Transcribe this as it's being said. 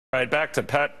All right, back to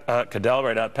Pat Cadell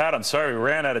right now. Pat, I'm sorry we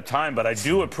ran out of time, but I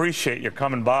do appreciate you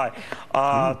coming by.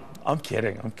 I'm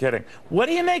kidding. I'm kidding. What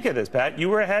do you make of this, Pat? You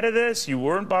were ahead of this. You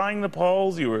weren't buying the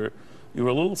polls. You were a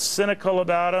little cynical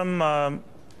about them.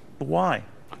 Why?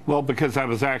 Well, because I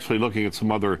was actually looking at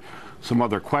some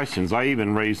other questions. I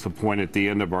even raised the point at the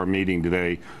end of our meeting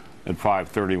today at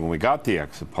 5:30 when we got the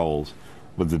exit polls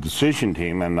with the decision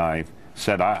team, and I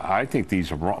said, I think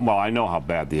these are wrong. Well, I know how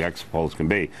bad the exit polls can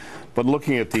be, but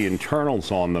looking at the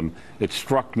internals on them, it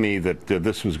struck me that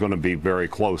this was going to be very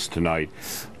close tonight.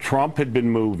 Trump had been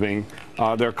moving.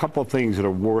 There are a couple of things that are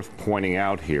worth pointing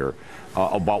out here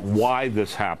about why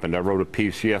this happened. I wrote a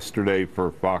piece yesterday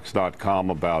for Fox.com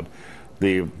about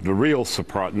the real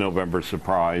November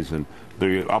surprise and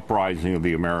the uprising of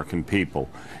the American people.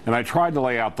 And I tried to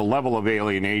lay out the level of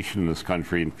alienation in this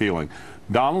country and feeling.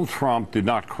 Donald Trump did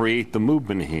not create the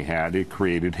movement he had, it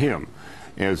created him.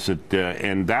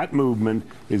 And that movement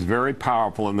is very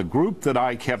powerful. And the group that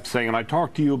I kept saying, and I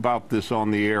talked to you about this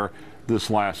on the air this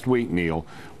last week, Neil,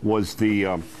 was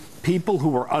the people who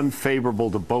were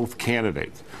unfavorable to both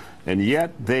candidates. And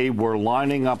yet they were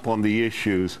lining up on the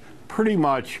issues pretty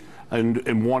much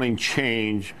and wanting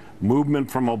change, movement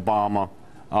from Obama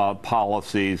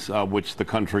policies, which the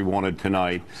country wanted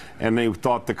tonight, and they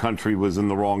thought the country was in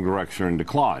the wrong direction and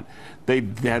decline. They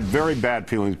had very bad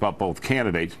feelings about both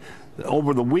candidates.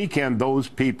 Over the weekend, those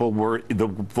people were the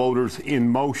voters in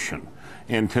motion.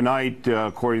 And tonight,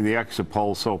 according to the exit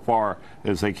poll so far,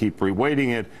 as they keep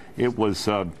reweighting it, it was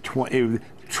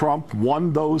Trump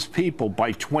won those people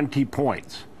by 20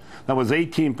 points. That was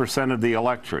 18% of the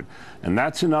electorate. And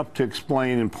that's enough to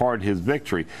explain in part his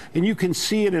victory. And you can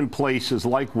see it in places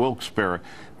like Wilkes-Barre,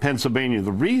 Pennsylvania.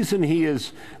 The reason he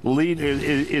is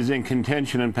in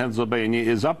contention in Pennsylvania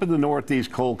is up in the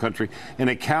Northeast coal country, in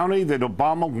a county that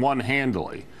Obama won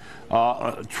handily.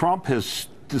 Trump has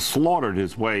slaughtered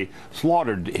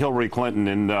Hillary Clinton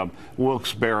in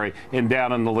Wilkes-Barre, and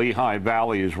down in the Lehigh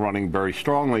Valley is running very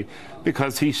strongly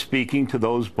because he's speaking to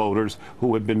those voters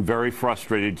who have been very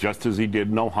frustrated, just as he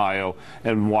did in Ohio,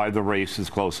 and why the race is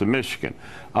close in Michigan.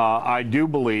 I do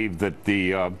believe that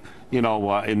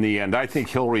in the end, I think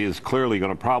Hillary is clearly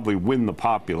going to probably win the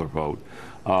popular vote.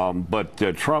 But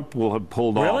Trump will have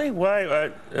pulled off. Really? Why?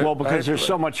 Well, because there's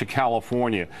so much of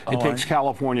California. It takes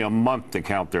California a month to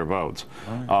count their votes,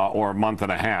 or a month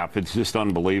and a half. It's just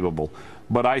unbelievable.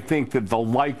 But I think that the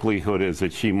likelihood is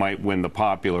that she might win the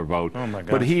popular vote. Oh my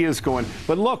God. But he is going.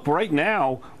 But look, right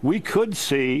now we could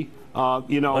see.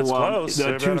 It's close.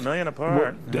 They're about $1 million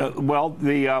apart.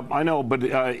 I know, but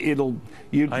it'll.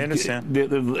 I understand.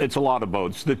 It's a lot of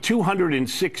votes. The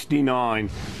 269.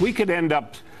 We could end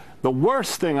up. The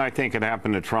worst thing I think could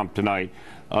happen to Trump tonight,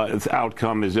 its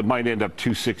outcome is it might end up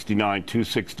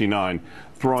 269,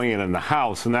 throwing it in the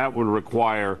House, and that would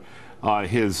require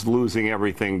his losing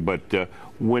everything but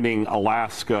winning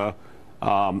Alaska,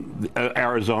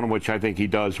 Arizona, which I think he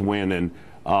does win, and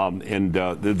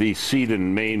the seat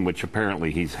in Maine, which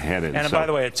apparently he's headed. And by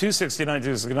the way, at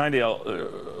 269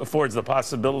 affords the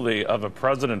possibility of a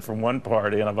president from one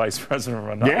party and a vice president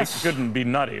from another. Yes. It couldn't be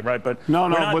nutty, right? But no, we're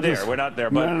not there. We're not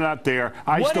there. But we're not there.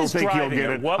 I still think he'll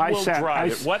get it. What will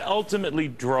drive it? What ultimately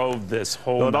drove this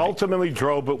whole What ultimately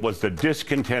drove it was the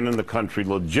discontent in the country,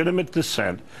 legitimate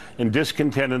dissent and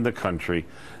discontent in the country.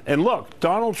 And look,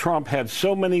 Donald Trump had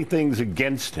so many things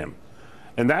against him.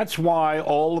 And that's why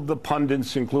all of the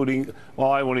pundits, including,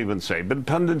 well, I won't even say, but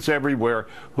pundits everywhere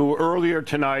who earlier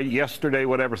tonight, yesterday,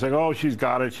 whatever, saying, oh, she's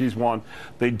got it, she's won,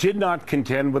 they did not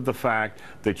contend with the fact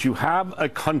that you have a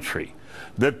country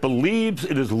that believes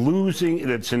it is losing,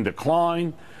 that it's in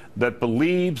decline, that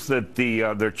believes that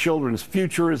their children's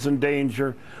future is in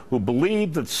danger, who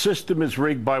believe that the system is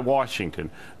rigged by Washington.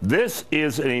 This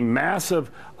is a massive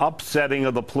upsetting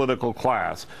of the political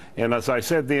class. And as I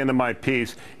said at the end of my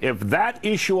piece, if that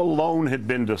issue alone had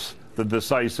been the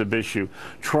decisive issue,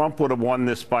 Trump would have won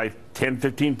this by 10,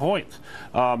 15 points.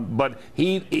 But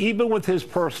even with his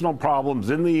personal problems,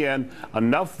 in the end,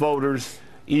 enough voters,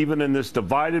 even in this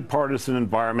divided partisan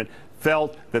environment,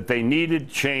 felt that they needed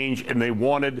change and they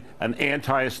wanted an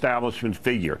anti-establishment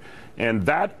figure. And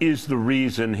that is the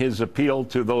reason his appeal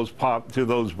to those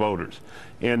voters.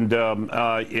 And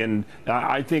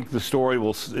I think the story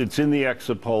it's in the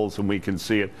exit polls and we can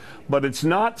see it. But it's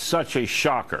not such a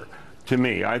shocker to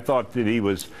me. I thought that he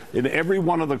was in every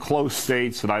one of the close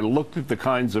states that I looked at the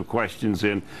kinds of questions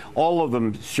in, all of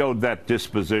them showed that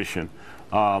disposition,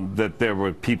 that there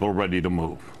were people ready to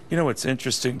move. You know what's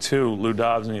interesting too, Lou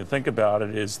Dobbs, when you think about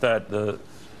it, is that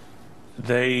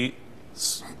they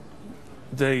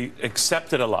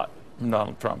accepted a lot from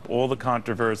Donald Trump. All the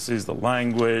controversies, the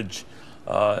language,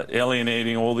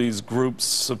 alienating all these groups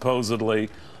supposedly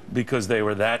because they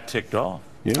were that ticked off.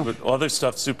 Yeah. But other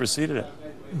stuff superseded it.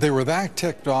 They were that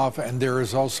ticked off, and there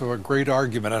is also a great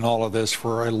argument in all of this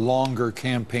for a longer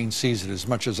campaign season, as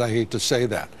much as I hate to say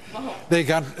that. They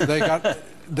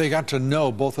got to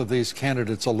know both of these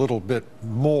candidates a little bit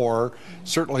more,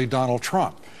 certainly Donald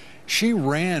Trump. She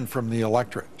ran from the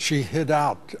electorate. She hid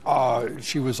out.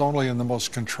 She was only in the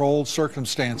most controlled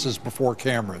circumstances before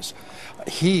cameras.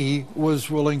 He was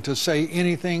willing to say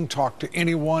anything, talk to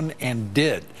anyone, and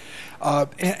did.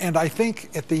 And I think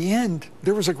at the end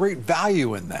there was a great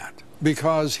value in that,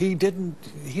 because he didn't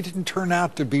turn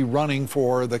out to be running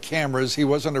for the cameras. He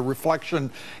wasn't a reflection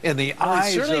in the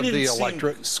eyes of the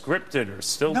electorate. Scripted or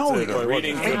stilted or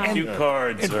reading cue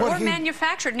cards or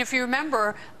manufactured. And if you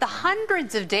remember, the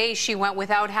hundreds of days she went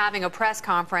without having a press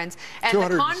conference, and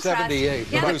 278,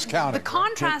 the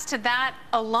contrast to that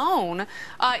alone,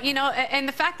 you know, and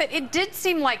the fact that it did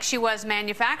seem like she was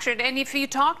manufactured. And if you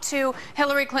talk to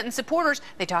Hillary Clinton supporters,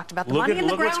 they talked about the money in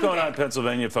the ground. Look what's going on in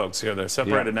Pennsylvania, folks. Here, they're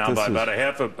separated now by about a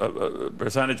half a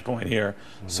percentage point here,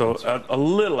 so a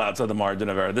little outside the margin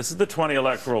of error. This is the 20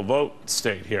 electoral vote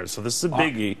state here, so this is a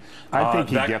biggie. I think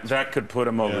that could put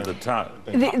him over the top.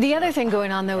 The other thing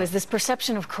going on, though, is this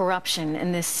perception of corruption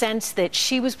and this sense that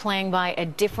she was playing by a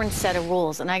different set of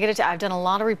rules. And I got to, I've done a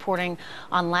lot of reporting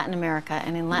on Latin America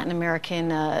and in Latin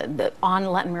American on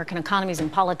Latin American economies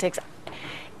and politics.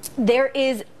 There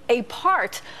is a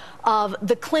part of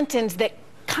the Clintons that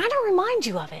kind of remind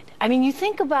you of it. I mean, you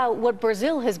think about what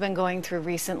Brazil has been going through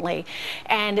recently,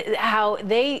 and how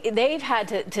they've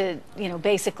had to you know,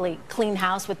 basically clean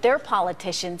house with their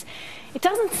politicians. It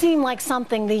doesn't seem like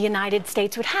something the United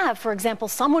States would have. For example,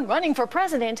 someone running for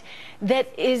president that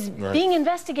is being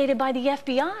investigated by the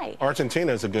FBI.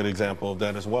 Argentina is a good example of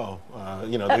that as well.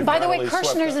 You know, by the way,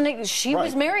 Kirchner's she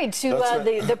was married to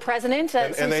the president.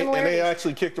 And they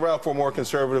actually kicked her out for a more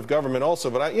conservative government also.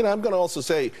 But I'm going to also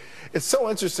say, it's so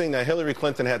interesting that Hillary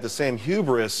Clinton had the same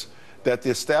hubris that the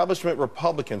establishment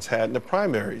Republicans had in the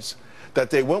primaries. That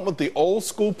they went with the old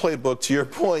school playbook, to your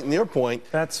point, and your point.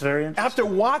 That's very interesting. After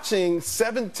watching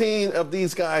 17 of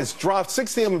these guys drop,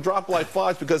 16 of them drop like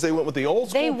flies because they went with the old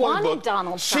school playbook. They wanted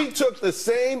Donald Trump. She took the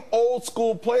same old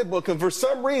school playbook and for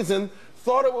some reason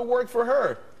thought it would work for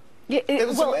her. It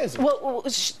was amazing. Well,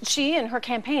 she and her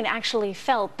campaign actually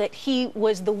felt that he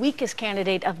was the weakest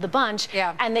candidate of the bunch,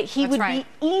 and that he would be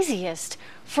easiest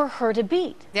for her to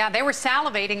beat. Yeah, they were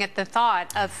salivating at the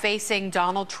thought of facing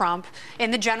Donald Trump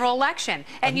in the general election.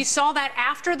 And you saw that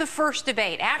after the first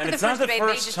debate. After the first debate,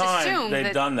 they just assumed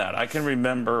they've done that. I can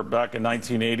remember back in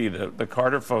 1980, the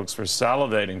Carter folks were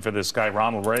salivating for this guy,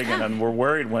 Ronald Reagan, and were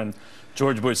worried when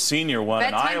George Bush Sr. won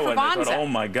in Iowa, and they thought, oh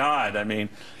my God. I mean,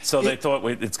 so they thought,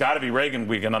 it's got to be Reagan,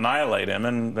 we can annihilate him,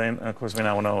 and then, of course, we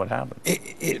now know what happened.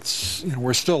 It's, you know,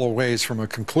 we're still a ways from a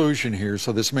conclusion here,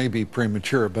 so this may be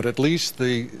premature, but at least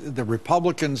the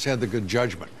Republicans had the good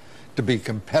judgment to be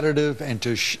competitive and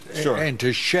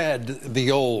to shed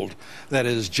the old, that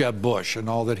is Jeb Bush and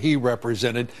all that he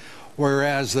represented.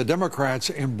 Whereas the Democrats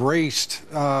embraced.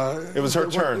 It was her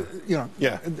turn. You know.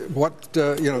 Yeah. What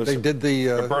you know, they did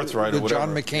the birthright, the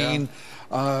John McCain,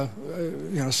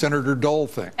 you know, Senator Dole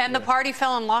thing. And the party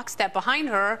fell in lockstep behind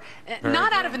her,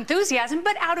 not out of enthusiasm,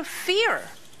 but out of fear.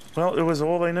 Well, it was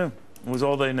all they knew. It was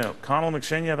all they knew. Connell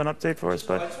McShane, you have an update for us,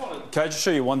 bud? Can I just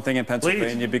show you one thing in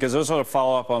Pennsylvania? Please. Because I just want to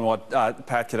follow up on what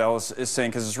Pat Cadell is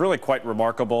saying, because it's really quite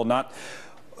remarkable. Not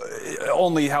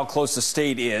only how close the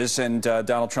state is, and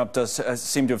Donald Trump does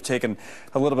seem to have taken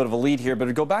a little bit of a lead here, but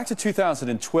to go back to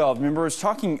 2012, remember I was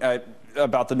talking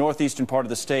about the northeastern part of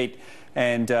the state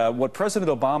and what President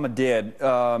Obama did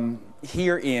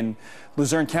here in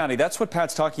Luzerne County. That's what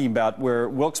Pat's talking about, where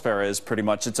Wilkes-Barre is pretty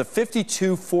much. It's a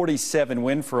 52-47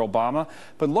 win for Obama,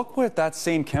 but look what that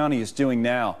same county is doing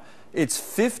now. It's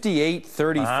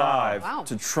 58-35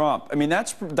 to Trump. I mean,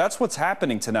 that's what's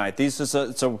happening tonight. It's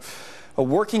a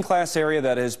working class area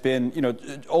that has been, you know,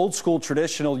 old school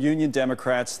traditional Union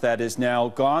Democrats that is now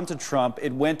gone to Trump.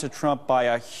 It went to Trump by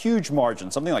a huge margin,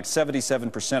 something like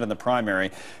 77% in the primary,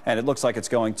 and it looks like it's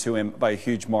going to him by a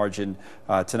huge margin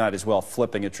tonight as well,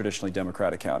 flipping a traditionally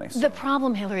Democratic county. The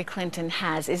problem Hillary Clinton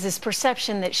has is this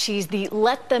perception that she's the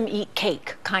let them eat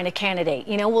cake kind of candidate.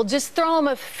 You know, we'll just throw them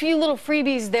a few little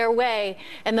freebies their way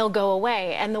and they'll go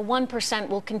away. And the 1%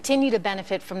 will continue to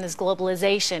benefit from this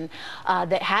globalization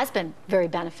that has been very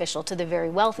beneficial to the very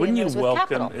wealthy. Wouldn't and those you with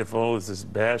welcome capital. if all this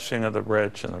bashing of the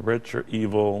rich and the rich are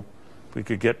evil, if we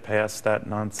could get past that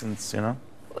nonsense, you know?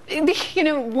 You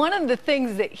know, one of the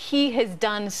things that he has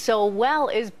done so well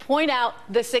is point out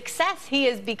the success he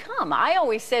has become. I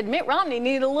always said Mitt Romney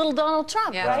needed a little Donald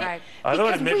Trump, Yeah, right? right. I thought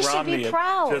Because Mitt we should Romney be had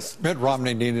proud. just- Mitt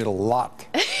Romney needed a lot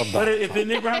of But that. if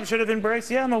Mitt Romney should have embraced,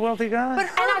 yeah, I'm a wealthy guy. But And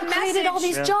her I've created all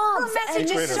these message, jobs. her message He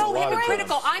is created so a lot of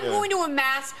hypocritical. jobs. I'm going to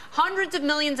amass hundreds of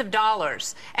millions of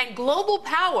dollars and global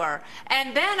power,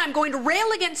 and then I'm going to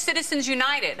rail against Citizens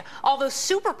United, although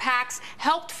super PACs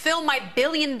helped fill my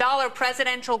billion-dollar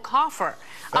presidential coffer.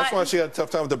 That's why she had a tough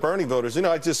time with the Bernie voters. You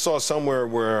know, I just saw somewhere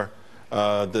where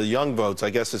the young votes, I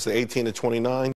guess it's the 18 to 29.